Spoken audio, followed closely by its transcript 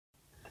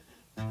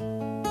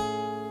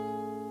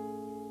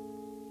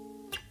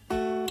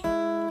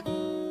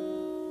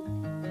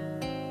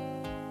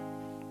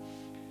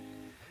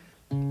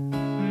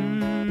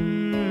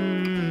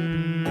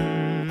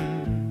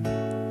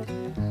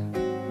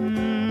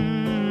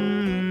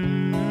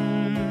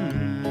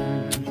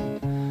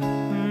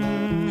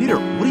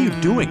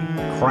doing?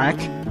 Crack?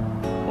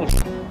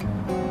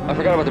 I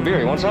forgot about the beer.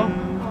 You want some?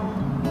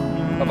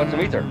 How about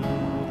some ether?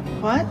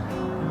 What?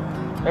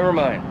 Never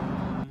mind.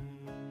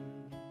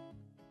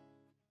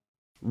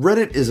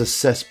 Reddit is a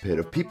cesspit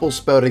of people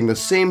spouting the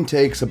same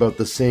takes about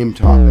the same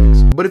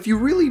topics. But if you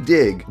really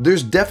dig,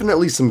 there's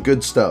definitely some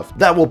good stuff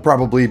that will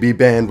probably be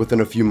banned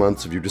within a few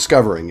months of you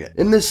discovering it.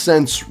 In this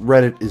sense,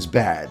 Reddit is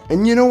bad.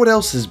 And you know what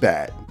else is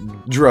bad?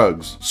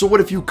 Drugs. So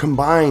what if you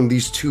combine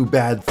these two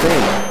bad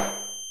things?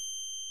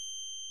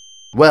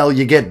 Well,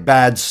 you get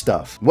bad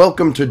stuff.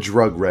 Welcome to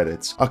Drug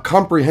Reddits, a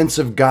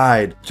comprehensive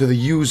guide to the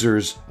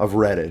users of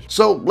Reddit.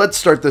 So let's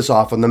start this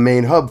off on the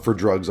main hub for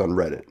drugs on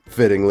Reddit.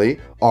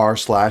 Fittingly,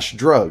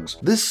 r/drugs.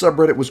 This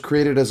subreddit was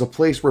created as a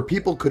place where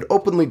people could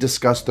openly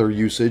discuss their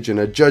usage in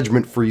a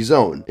judgment-free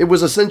zone. It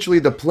was essentially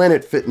the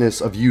Planet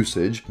Fitness of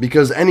usage,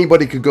 because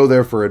anybody could go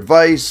there for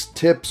advice,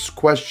 tips,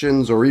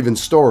 questions, or even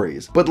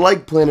stories. But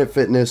like Planet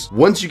Fitness,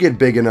 once you get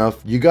big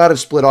enough, you gotta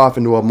split off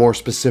into a more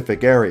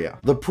specific area.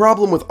 The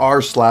problem with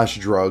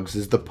r/drugs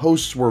is the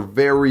posts were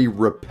very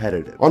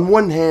repetitive. On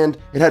one hand,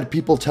 it had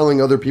people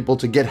telling other people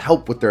to get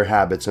help with their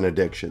habits and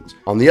addictions.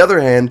 On the other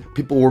hand,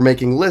 people were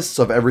making lists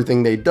of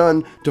everything they'd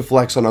done to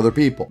flex on other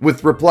people,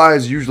 with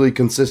replies usually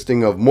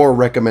consisting of more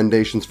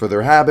recommendations for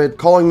their habit,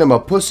 calling them a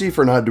pussy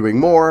for not doing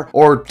more,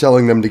 or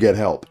telling them to get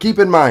help. Keep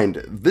in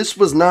mind, this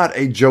was not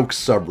a joke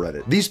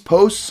subreddit. These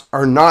posts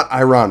are not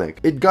ironic.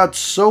 It got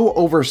so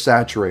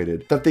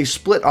oversaturated that they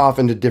split off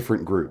into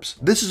different groups.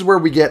 This is where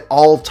we get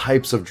all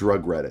types of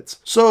drug Reddits.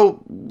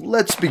 So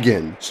let's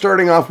begin,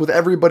 starting off with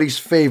everybody's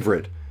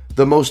favorite,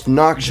 the most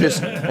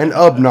noxious and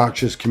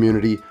obnoxious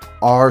community,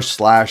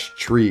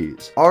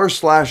 r/trees.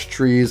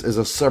 r/trees is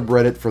a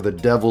subreddit for the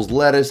devil's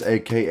lettuce,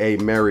 aka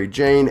Mary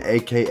Jane,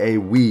 aka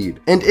weed.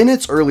 And in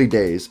its early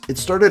days, it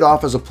started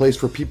off as a place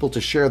for people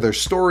to share their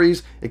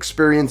stories,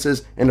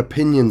 experiences, and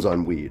opinions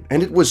on weed.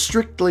 And it was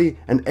strictly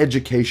an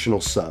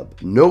educational sub.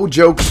 No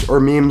jokes or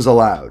memes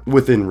allowed,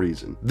 within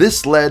reason.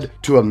 This led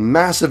to a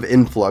massive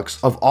influx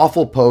of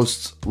awful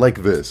posts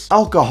like this.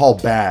 Alcohol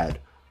bad.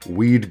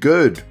 Weed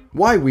good.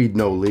 Why weed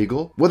no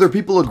legal? Whether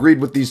people agreed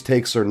with these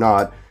takes or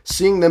not,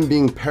 seeing them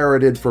being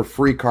parroted for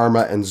free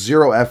karma and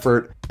zero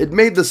effort, it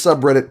made the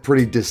subreddit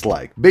pretty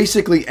disliked.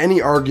 Basically,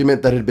 any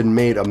argument that had been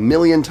made a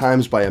million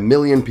times by a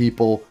million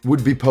people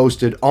would be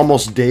posted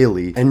almost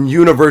daily and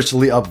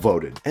universally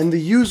upvoted. And the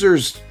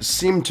users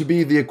seemed to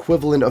be the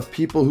equivalent of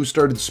people who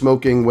started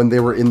smoking when they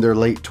were in their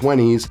late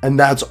 20s, and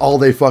that's all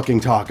they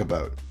fucking talk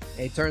about.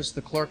 He turns to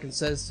the clerk and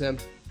says to him,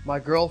 "My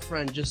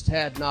girlfriend just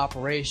had an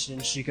operation.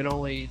 She can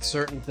only eat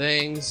certain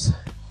things."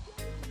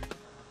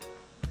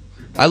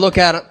 I look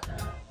at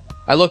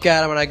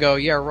him and I go,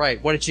 "Yeah,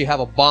 right. What, did she have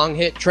a bong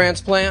hit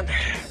transplant?"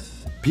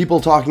 People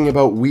talking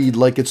about weed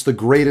like it's the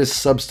greatest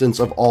substance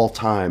of all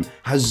time,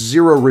 has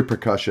zero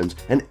repercussions,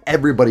 and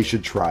everybody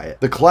should try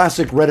it. The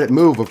classic Reddit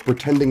move of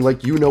pretending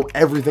like you know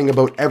everything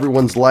about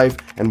everyone's life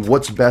and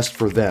what's best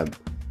for them.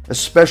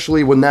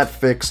 Especially when that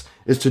fix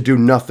is to do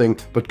nothing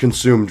but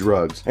consume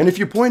drugs. And if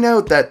you point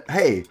out that,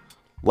 hey,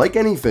 like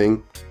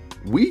anything,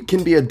 weed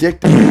can be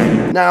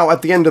addictive. Now,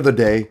 at the end of the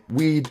day,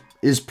 weed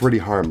is pretty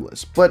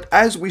harmless. But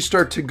as we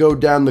start to go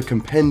down the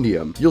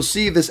compendium, you'll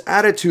see this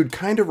attitude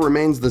kind of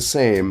remains the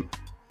same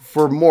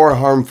for more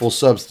harmful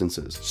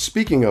substances.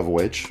 Speaking of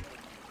which,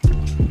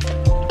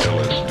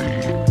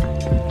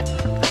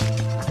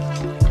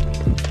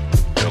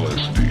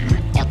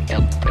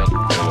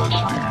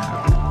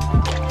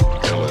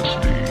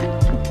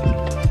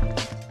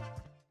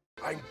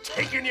 I'm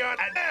taking you on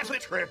an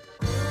acid trip.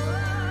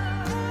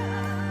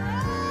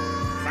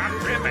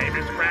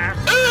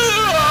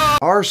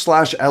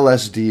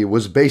 r/LSD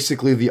was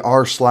basically the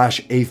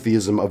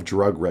r/atheism of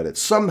drug Reddit,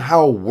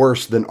 somehow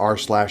worse than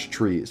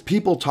r/trees.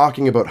 People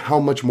talking about how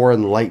much more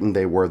enlightened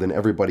they were than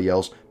everybody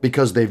else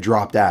because they've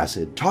dropped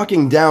acid.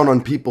 Talking down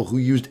on people who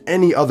used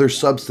any other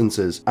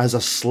substances as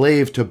a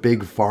slave to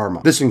big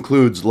pharma. This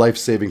includes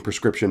life-saving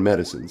prescription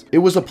medicines. It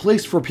was a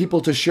place for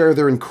people to share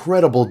their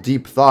incredible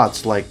deep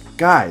thoughts like,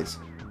 guys,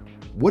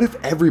 what if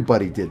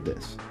everybody did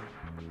this?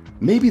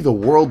 Maybe the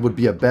world would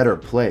be a better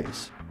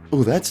place.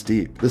 Ooh, that's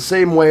deep. The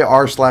same way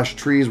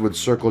r/trees would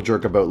circle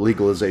jerk about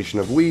legalization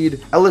of weed,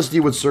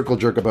 LSD would circle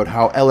jerk about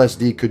how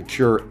LSD could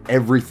cure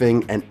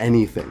everything and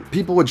anything.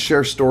 People would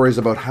share stories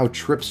about how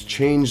trips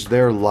changed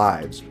their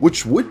lives,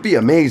 which would be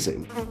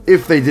amazing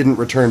if they didn't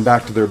return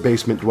back to their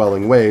basement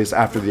dwelling ways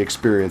after the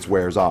experience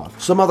wears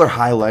off. Some other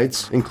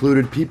highlights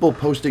included people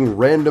posting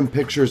random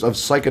pictures of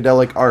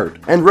psychedelic art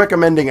and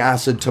recommending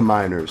acid to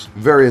minors.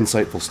 Very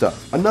insightful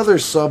stuff. Another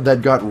sub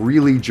that got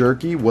really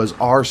jerky was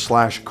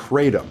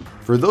r/kratom.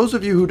 For those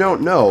of you who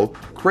don't know,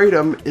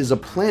 kratom is a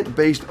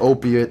plant-based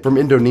opiate from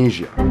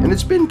Indonesia, and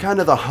it's been kind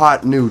of the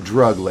hot new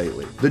drug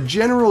lately. The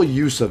general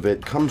use of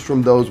it comes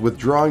from those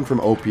withdrawing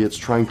from opiates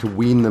trying to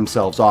wean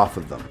themselves off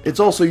of them. It's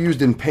also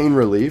used in pain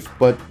relief,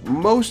 but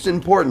most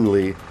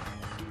importantly,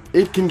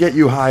 it can get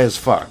you high as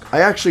fuck.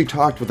 I actually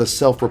talked with a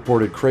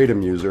self-reported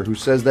kratom user who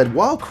says that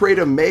while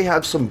kratom may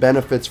have some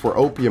benefits for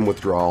opium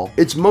withdrawal,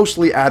 it's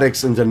mostly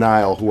addicts in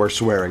denial who are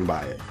swearing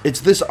by it.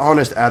 It's this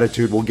honest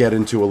attitude we'll get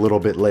into a little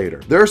bit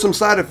later. There are some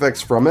side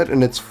effects from it,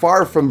 and it's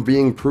far from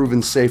being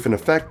proven safe and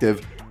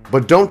effective,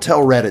 but don't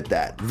tell Reddit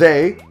that.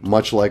 They,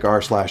 much like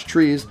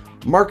r/trees,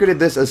 marketed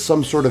this as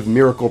some sort of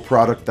miracle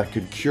product that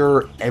could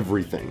cure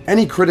everything.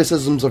 Any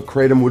criticisms of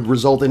kratom would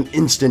result in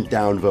instant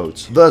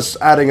downvotes, thus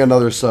adding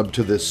another sub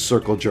to this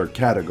circle jerk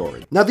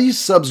category. Now these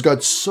subs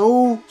got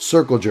so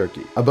circle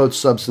jerky about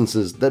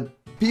substances that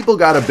people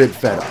got a bit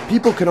fed up.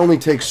 People can only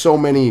take so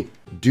many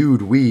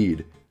dude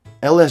weed,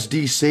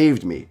 LSD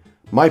saved me,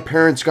 my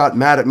parents got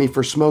mad at me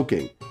for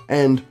smoking,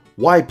 and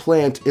why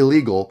plant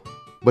illegal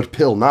but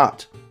pill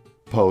not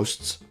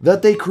posts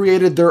that they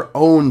created their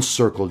own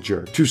circle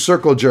jerk to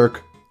circle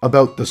jerk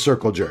about the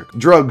circle jerk.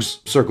 Drugs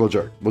Circle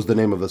Jerk was the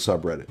name of the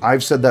subreddit.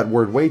 I've said that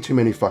word way too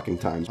many fucking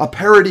times. A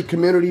parody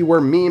community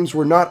where memes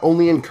were not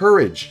only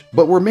encouraged,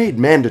 but were made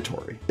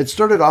mandatory. It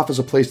started off as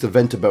a place to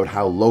vent about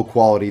how low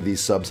quality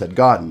these subs had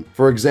gotten.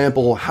 For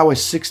example, how a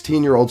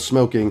 16-year-old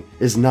smoking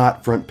is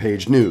not front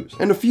page news,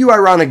 and a few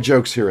ironic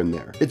jokes here and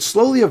there. It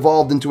slowly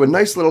evolved into a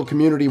nice little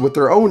community with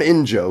their own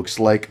in-jokes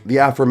like the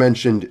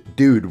aforementioned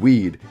dude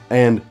weed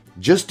and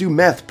just do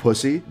meth,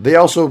 pussy. They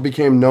also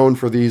became known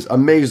for these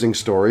amazing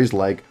stories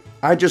like,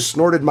 I just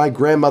snorted my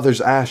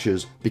grandmother's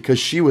ashes because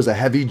she was a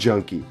heavy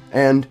junkie.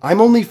 And I'm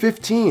only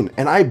 15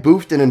 and I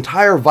boofed an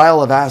entire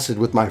vial of acid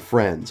with my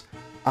friends.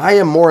 I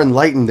am more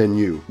enlightened than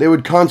you. They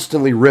would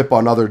constantly rip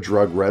on other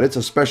drug Reddits,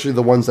 especially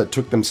the ones that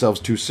took themselves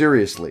too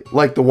seriously,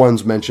 like the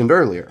ones mentioned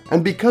earlier.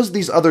 And because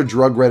these other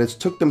drug Reddits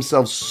took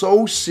themselves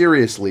so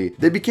seriously,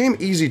 they became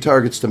easy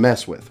targets to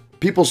mess with.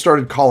 People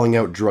started calling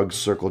out Drugs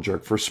Circle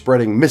Jerk for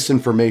spreading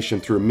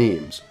misinformation through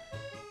memes.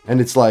 And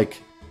it's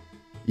like,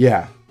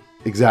 yeah,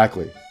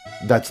 exactly.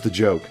 That's the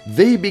joke.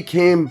 They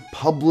became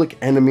public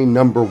enemy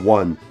number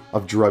one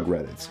of drug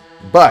Reddits.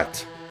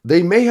 But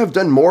they may have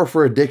done more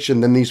for addiction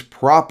than these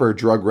proper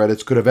drug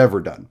Reddits could have ever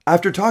done.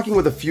 After talking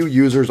with a few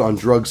users on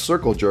Drugs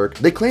Circle Jerk,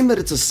 they claim that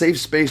it's a safe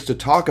space to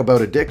talk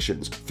about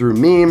addictions. Through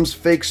memes,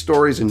 fake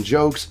stories, and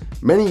jokes,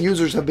 many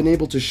users have been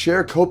able to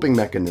share coping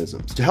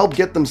mechanisms to help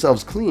get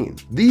themselves clean.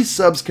 These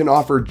subs can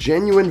offer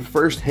genuine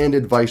first-hand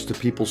advice to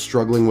people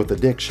struggling with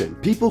addiction,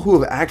 people who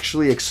have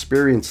actually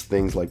experienced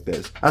things like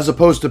this, as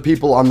opposed to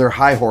people on their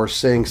high horse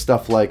saying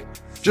stuff like,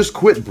 just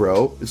quit,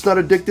 bro. It's not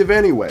addictive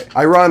anyway.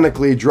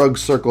 Ironically,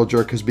 Drugs Circle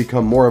Jerk has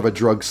become more of a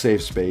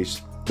drug-safe space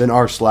than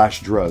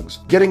r/drugs.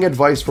 Getting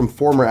advice from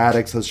former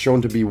addicts has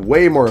shown to be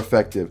way more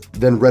effective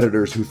than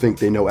Redditors who think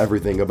they know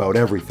everything about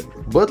everything.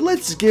 But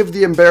let's give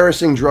the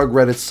embarrassing drug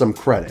Reddits some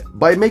credit.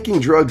 By making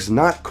drugs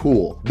not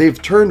cool, they've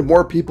turned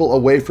more people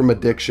away from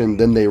addiction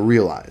than they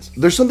realize.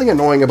 There's something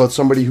annoying about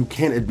somebody who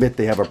can't admit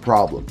they have a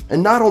problem.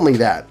 And not only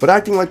that, but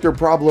acting like their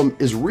problem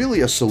is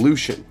really a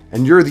solution,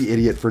 and you're the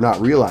idiot for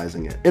not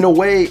realizing it. In a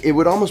way, it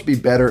would almost be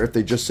better if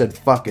they just said,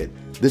 fuck it,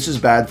 this is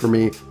bad for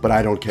me, but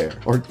I don't care.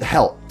 Or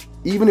hell,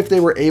 even if they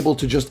were able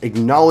to just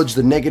acknowledge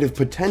the negative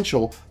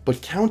potential,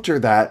 but counter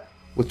that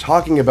with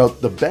talking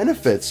about the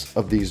benefits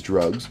of these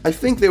drugs, I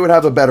think they would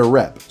have a better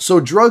rep. So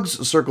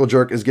Drugs Circle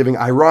Jerk is giving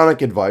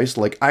ironic advice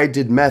like, I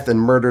did meth and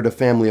murdered a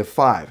family of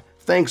 5.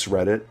 Thanks,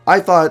 Reddit. I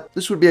thought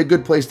this would be a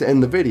good place to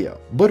end the video.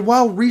 But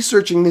while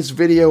researching this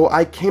video,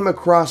 I came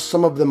across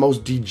some of the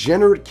most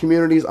degenerate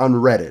communities on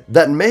Reddit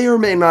that may or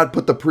may not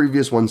put the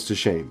previous ones to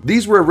shame.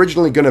 These were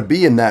originally going to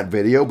be in that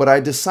video, but I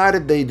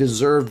decided they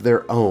deserved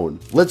their own.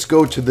 Let's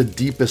go to the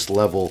deepest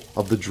level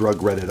of the drug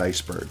Reddit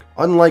iceberg.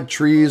 Unlike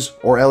trees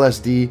or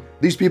LSD,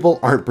 these people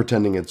aren't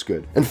pretending it's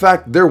good. In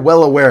fact, they're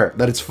well aware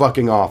that it's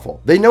fucking awful.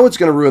 They know it's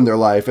going to ruin their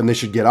life and they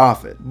should get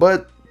off it,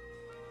 but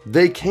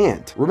they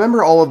can't.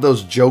 Remember all of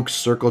those jokes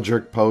Circle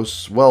Jerk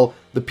posts? Well,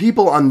 the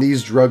people on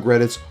these drug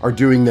Reddits are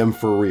doing them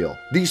for real.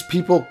 These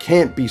people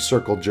can't be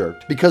circle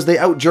jerked because they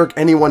out-jerk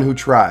anyone who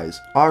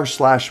tries.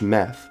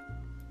 r/meth,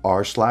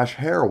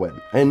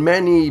 r/heroin, and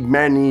many,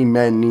 many,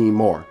 many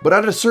more. But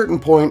at a certain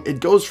point,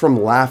 it goes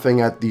from laughing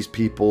at these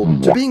people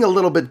to being a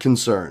little bit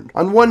concerned.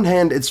 On one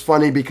hand, it's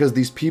funny because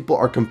these people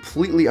are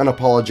completely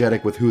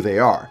unapologetic with who they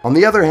are. On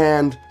the other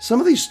hand, some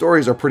of these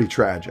stories are pretty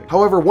tragic.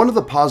 However, one of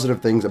the positive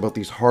things about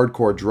these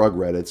hardcore drug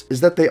Reddits is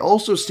that they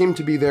also seem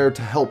to be there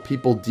to help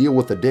people deal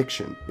with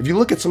addiction. If you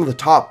look at some of the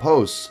top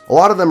posts, a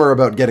lot of them are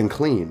about getting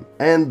clean,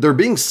 and they're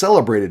being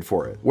celebrated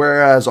for it.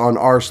 Whereas on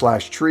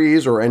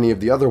r/trees or any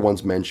of the other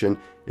ones mentioned,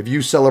 if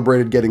you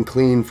celebrated getting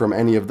clean from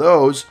any of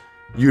those,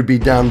 you'd be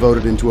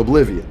downvoted into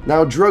oblivion.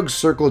 Now, Drugs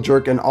Circle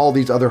Jerk and all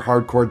these other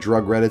hardcore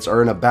drug Reddits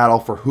are in a battle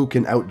for who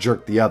can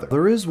out-jerk the other.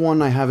 There is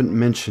one I haven't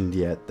mentioned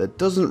yet that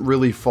doesn't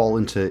really fall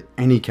into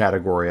any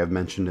category I've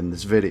mentioned in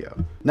this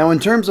video. Now, in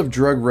terms of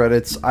drug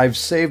Reddits, I've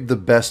saved the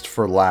best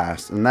for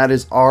last, and that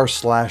is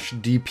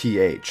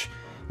r/DPH.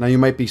 Now you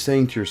might be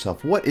saying to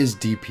yourself, what is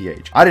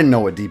DPH? I didn't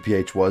know what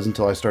DPH was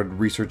until I started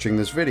researching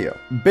this video.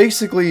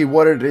 Basically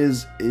what it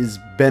is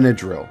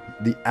Benadryl,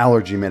 the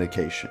allergy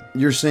medication.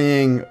 You're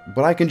saying,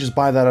 but I can just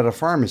buy that at a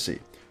pharmacy.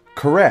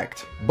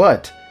 Correct,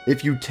 but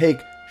if you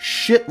take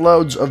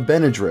shitloads of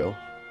Benadryl,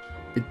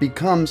 it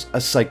becomes a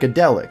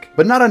psychedelic.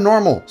 But not a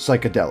normal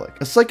psychedelic.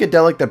 A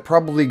psychedelic that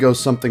probably goes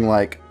something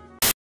like...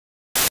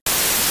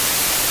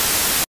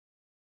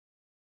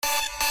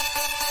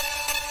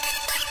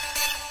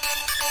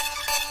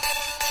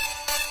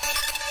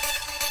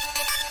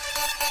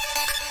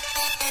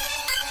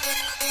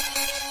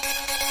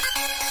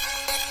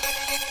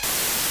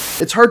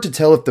 It's hard to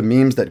tell if the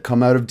memes that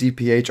come out of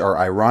DPH are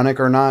ironic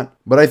or not,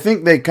 but I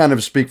think they kind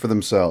of speak for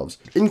themselves.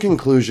 In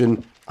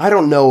conclusion, I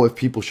don't know if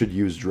people should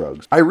use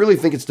drugs. I really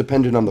think it's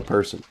dependent on the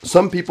person.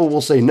 Some people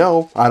will say,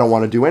 no, I don't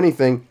want to do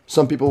anything.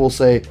 Some people will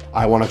say,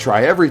 I want to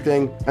try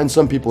everything. And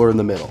some people are in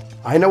the middle.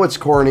 I know it's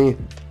corny,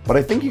 but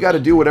I think you got to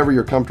do whatever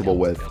you're comfortable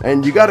with,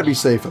 and you got to be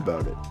safe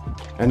about it.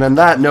 And on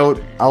that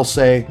note, I'll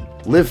say,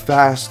 live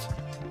fast,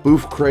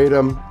 boof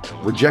kratom,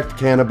 reject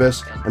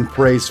cannabis, and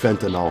praise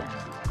fentanyl.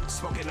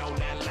 Smoking on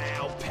that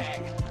loud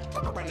pack.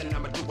 Fuck around and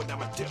I'ma do what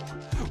I'ma do.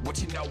 What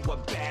you know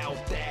about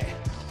that?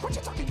 What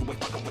you talking, you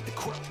ain't fucking with the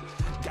crew.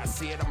 Got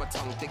see it on my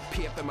tongue, thick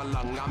PF in my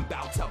lung. I'm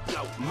about to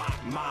blow my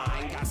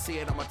mind. Got see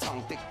it on my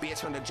tongue, thick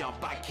bitch on the jump.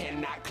 I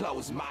cannot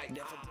close my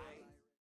eyes.